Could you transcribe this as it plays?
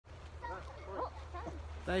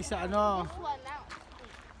Tayo sa ano?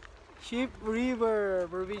 Sheep River,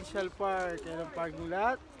 Provincial Park. Yan ang parking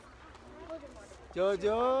lot.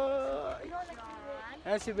 Jojo!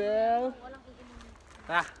 Ayan si Belle.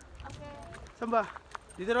 Ah! Saan ba?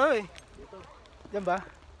 Dito na eh. Diyan ba?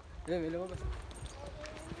 Diyan, may lumabas.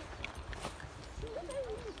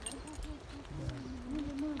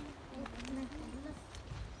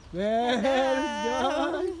 Let's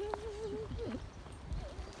go!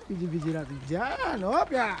 Bidyo-bidyo natin dyan.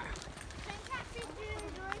 Hop ya!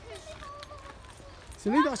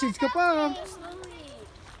 Sunod, nakashades ka pa.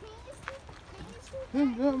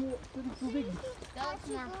 Tubig. That's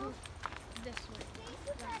more proof this way.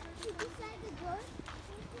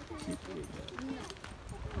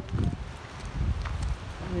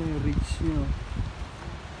 Ano yung reach nyo?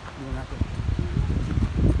 Tingnan natin.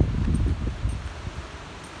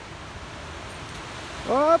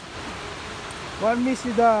 Hop! One miss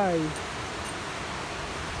you die.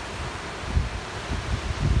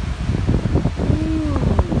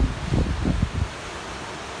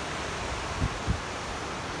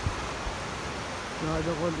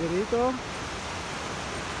 Nakada konti rito.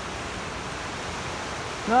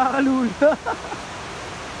 Nakakalula.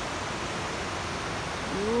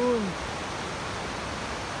 Yun.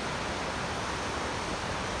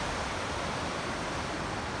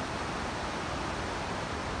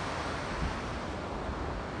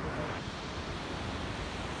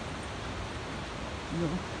 No.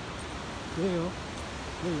 Gayo.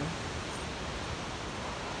 Gayo.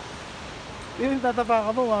 Yung tatapa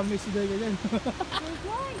ka mo, mami sila ganyan.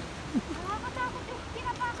 Joy! Nakakatakot yung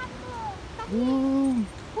tinapakan mo. Boom!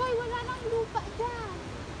 Hoy, wala nang lupa dyan.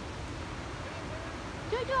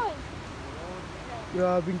 Joy!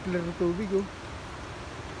 Grabing clear na tubig oh.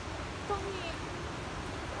 Pangit.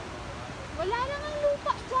 Wala nang ang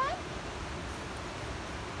lupa dyan.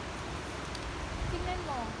 Tingnan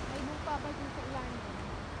mo, may lupa ba dyan sa ilalim?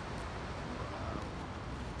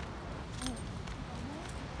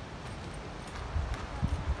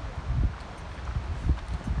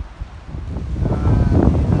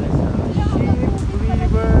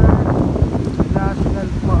 National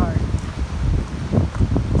Park.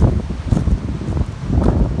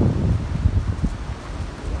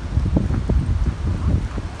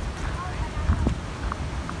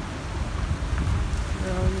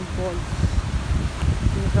 Ayan yung falls.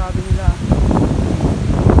 Sinasabi nila.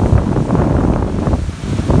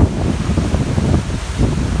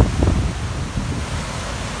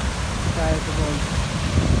 Kaya ito falls.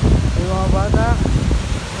 Yung mga bata,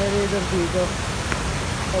 may reader dito.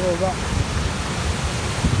 Pababa.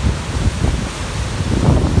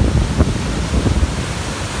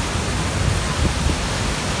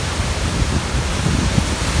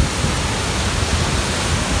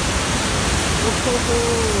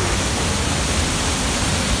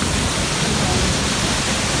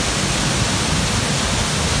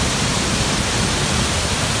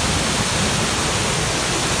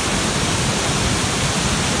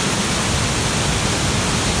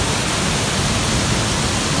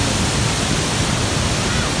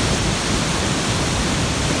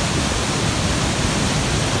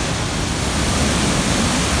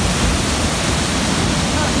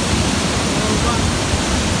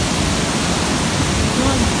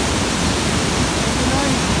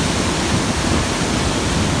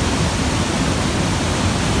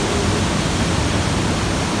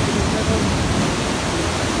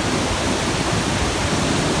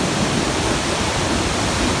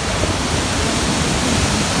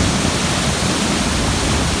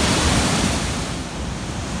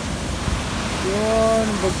 Yun,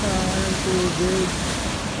 bagsakan ng tubig.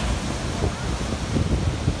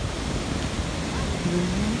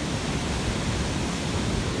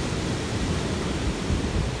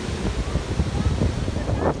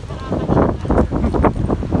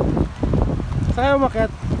 Saan umakyat?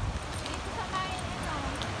 Dito sa may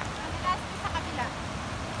madalas sa kabila.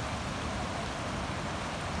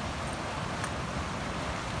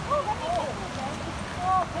 Oh, ganito.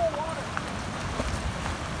 Oh, cold water.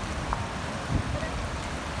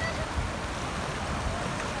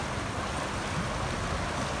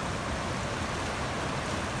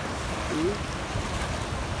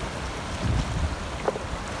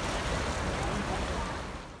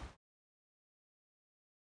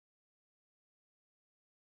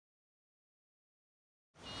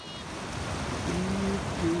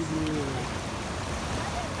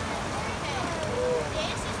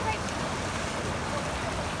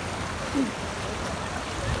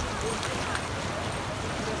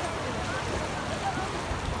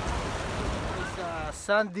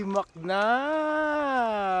 Sandy Mcnabb.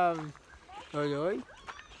 Oy, oy.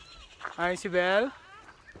 Ayun si Belle.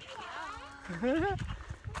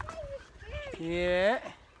 Yeah.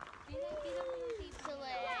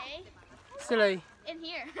 Silay. In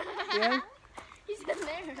here. Yeah. He's in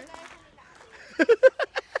there.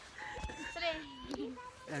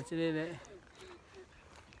 Yan, si Lele.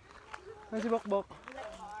 Yan si Bokbok.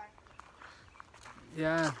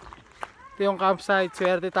 Yan. Ito yung campsite.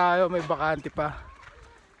 Swerte tayo. May bakante pa.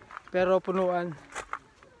 Pero punuan.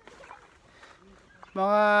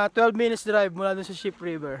 Mga 12 minutes drive mula dun sa Ship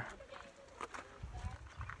River.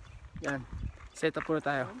 Yan. Set up muna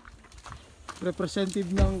tayo. Representative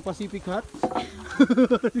ng Pacific Hut.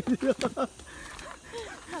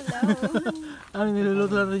 Hello. Ano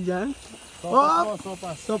niluluto natin dyan?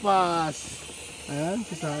 Sopas. Sopas. Ayan,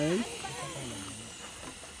 sisain.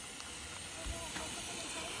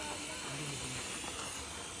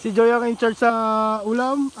 Si Joy ang in charge sa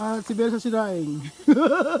ulam at si Bel sa sinaing. may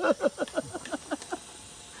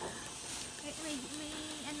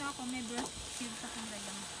ano ako, may breast tube sa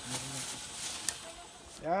kumbalang.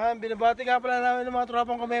 Yan, binabati nga pala namin ng mga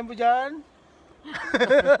tropang kumembo dyan.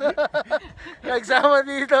 Nagsama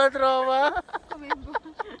dito ang tropa. Kumembo.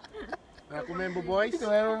 Kumembo boys.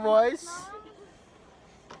 Kumembo boys.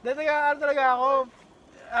 Dito nga, ano talaga ako,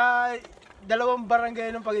 dalawang barangay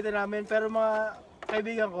ng pagitan namin, pero mga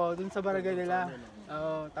kaibigan ko dun sa barangay nila.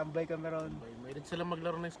 Oo, tambay kami ron. May rin sila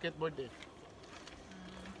maglaro ng skateboard eh.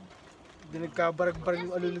 Di nagkabarag-barag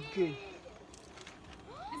yung alulod ko eh.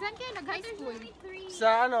 Saan kayo nag-high school?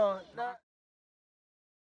 Sa ano, na...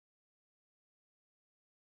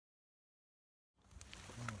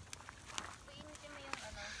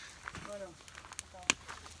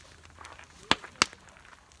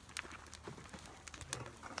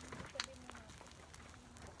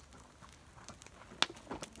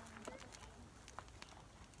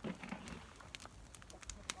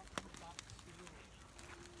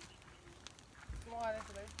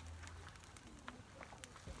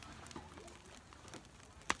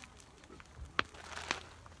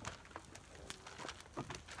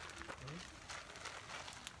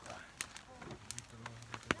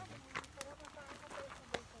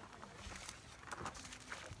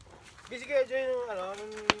 Busy kayo dyan yung ano,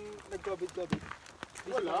 nung nag-COVID.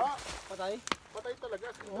 Wala. Patay? Patay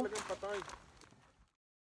talaga. Sino talagang patay?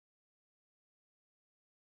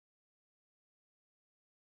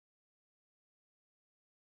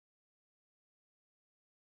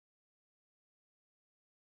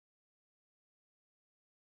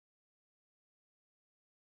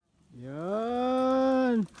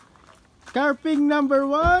 Yan. Carping number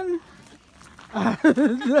 1.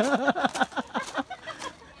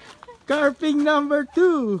 Carping number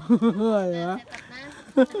 2. Diba?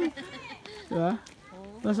 Diba?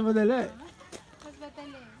 Mas madali. Mas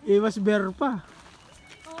batali. Iwas bear pa.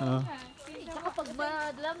 Oh. Tsaka pag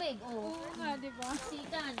malamig, Oo nga, di ba?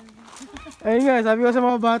 sikan. Ayun nga, sabi ko sa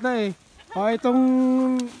mga bata eh. Itong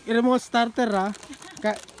remote starter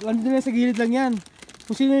nandun na sa gilid lang yan.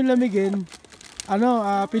 Kung sino yung lamigin,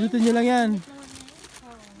 pinutin nyo lang yan. Oo.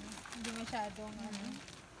 Hindi masyadong ano.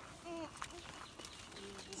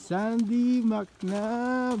 Sandy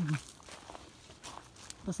Mcnabb.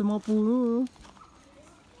 Tapos sa mga puno.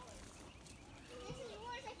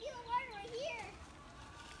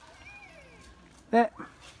 Eh.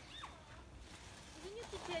 Hindi niyo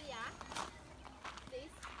teacher ya?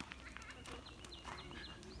 Please?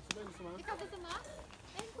 Ikaw gusto mo?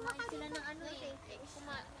 Ay, Kumain sila ng ano eh.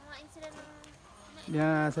 Kumain sila ng...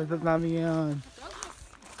 Yan, set up namin ngayon.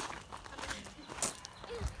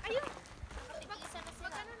 ayun! Mag-isa na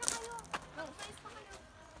sila. Magkano na kayo? Mag-size pa kayo.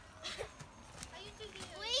 Ayun, sige.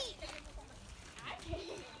 Wait!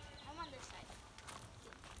 I'm on this side.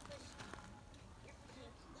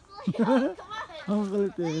 Ang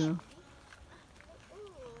kulit eh. No?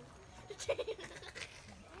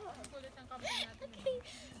 Kulit ang camping natin.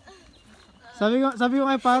 Sabi ko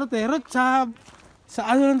kay Parot Rod, sa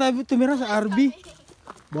ano lang tayo tumira, sa RB.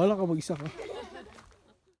 Bahala ka, mag-isa ka.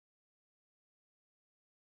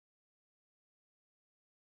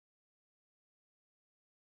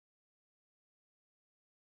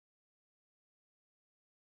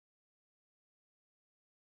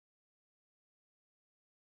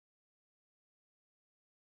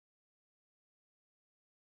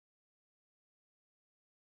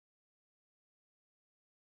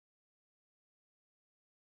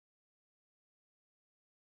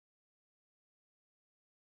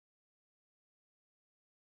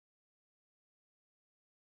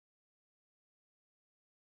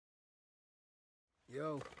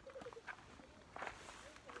 Yo.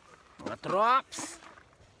 Mga trops.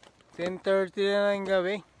 10:30 na ng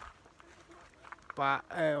gabi.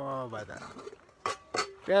 Mga bata.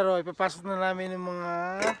 Pero ipapasok na namin ng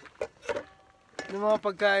mga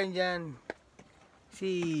pagkain dyan.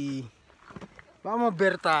 Baka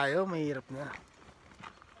ma-bear tayo, mahirap na.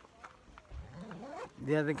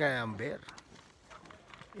 Hindi natin kaya ang bear.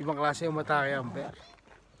 Ibang klase yung matake ang bear.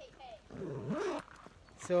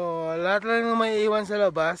 So, lahat lang ng may iwan sa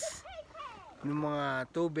labas. Yung mga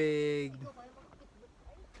tubig.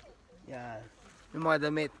 Yan. Yung mga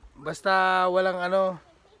damit. Basta walang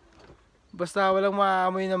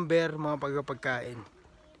maamoy ng bear, mga pagkain.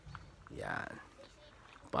 Yan.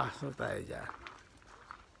 Pasok tayo dyan.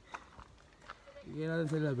 Bigyan natin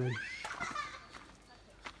sa label.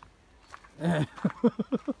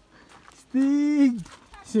 Stig!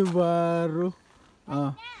 Subaru.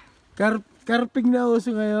 Carping na uso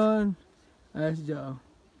ngayon. Ayos dyan.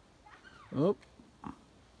 Op.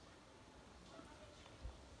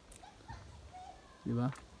 Diba?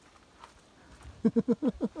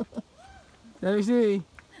 Sabi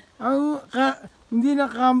hindi na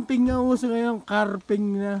camping na uso ngayon,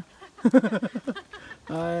 carping na.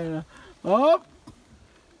 Ayun na. Op!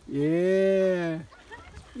 Yeah!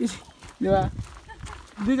 Diba?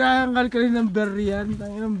 Hindi kayang kalkalin ng bear yan.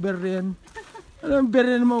 Tangin ng bear yan. Ano ang bear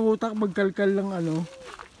yan ng mga utak? Magkalkal lang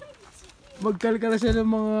Magkalkal siya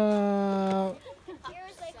ng mga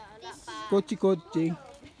kotse-kotse.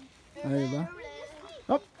 Ay ba?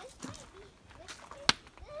 Hop!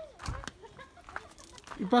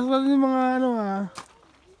 Ipasok natin yung mga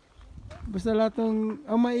basta lahat ng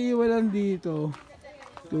ang maiiwalan dito.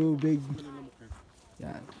 Tubig.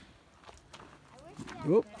 Yan.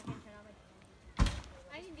 Oop.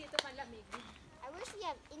 I wish we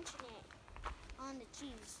have internet on the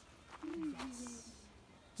trees.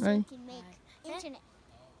 So Ay. we can make internet.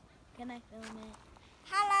 Can I film it?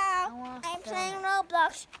 Hello, I'm playing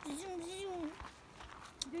Roblox. Zoom, zoom.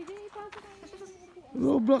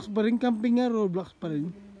 Roblox pa rin. Camping nga, Roblox pa rin.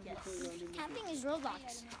 Camping is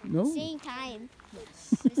Roblox. No? Same time.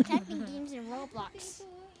 There's camping games in Roblox.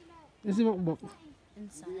 Kasi bakbak.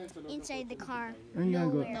 Inside the car. Ang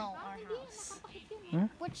gagawa. No, our house.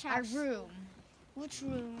 Which Our house? room. Which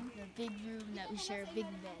room? The big room that we share a big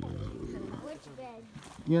bed. Which bed?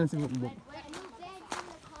 Yan si bakbak. No beds in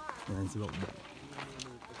the car. Yan si bakbak.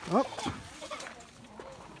 Hop!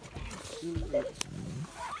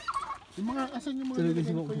 Yung mga, asan yung mga Talaga nilagay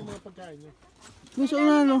si ko Bakbak. yung mga pagkain nyo? Gusto ko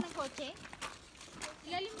na Ng kotse?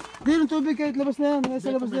 Ilalim mo Hindi, yung tubig kahit labas na yan. Kahit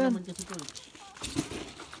sa labas na yan. naman kasi ito eh.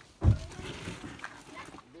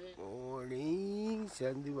 Morning,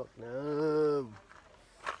 Sandy Mcnabb.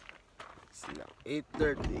 It's now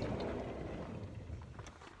 8:30.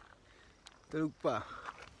 Tulog pa.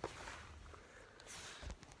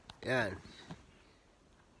 Yan.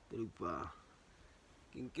 Tulog pa.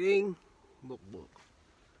 King-kring. Bok-bok.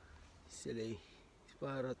 Silay.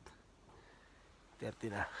 Parot.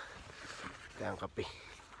 30 na. Kaya ang kape.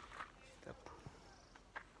 Stop.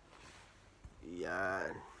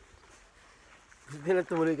 Yan. Hindi na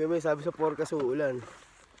tumuloy kami. Sabi sa forecast uulan.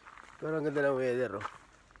 Pero ang ganda ng weather, oh.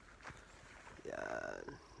 Yan.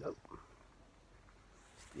 Hop.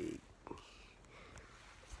 Stick.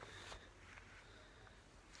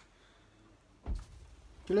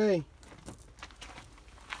 Play.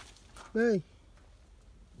 Play.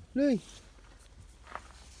 Play.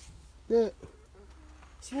 Play.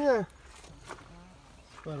 Sige na.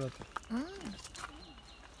 Parot.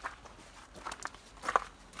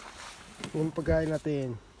 Yung pagkain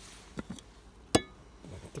natin.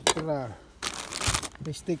 Tara.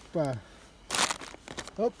 May stick pa.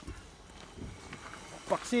 Hop.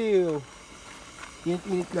 Paksiw.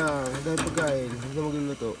 Init-init lang. Dahil pagkain. Hindi na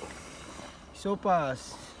magluluto.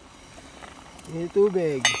 Sopas. Init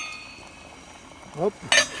tubig. Hop.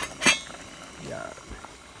 Yan.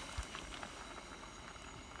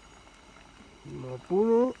 Mga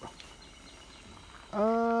puno.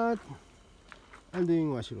 At ando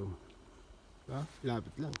yung washroom.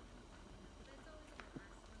 Lapit lang.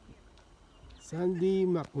 Sandy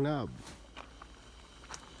Mcnabb.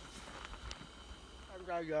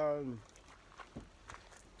 Campground.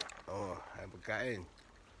 Oh, ay pagkain.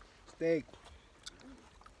 Steak.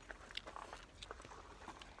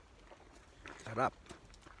 Sarap.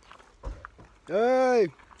 Hey!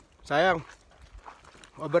 Sayang.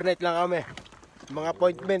 Overnight lang kami. Mga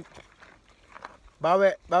appointment.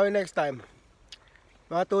 Bawi next time.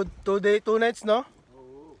 Mga 2 nights, no?